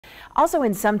Also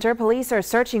in Sumter, police are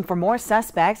searching for more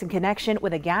suspects in connection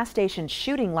with a gas station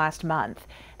shooting last month.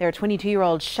 They're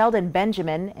 22-year-old Sheldon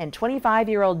Benjamin and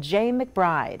 25-year-old Jay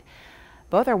McBride.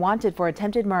 Both are wanted for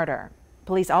attempted murder.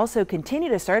 Police also continue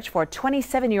to search for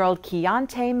 27-year-old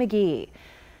Keontae McGee.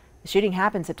 The shooting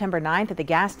happened September 9th at the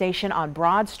gas station on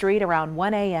Broad Street around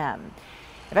 1 a.m.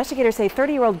 Investigators say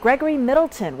 30-year-old Gregory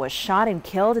Middleton was shot and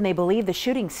killed, and they believe the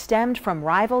shooting stemmed from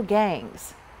rival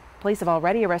gangs. Police have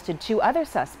already arrested 2 other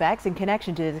suspects in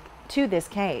connection to this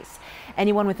case.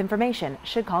 Anyone with information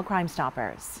should call Crime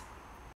Stoppers.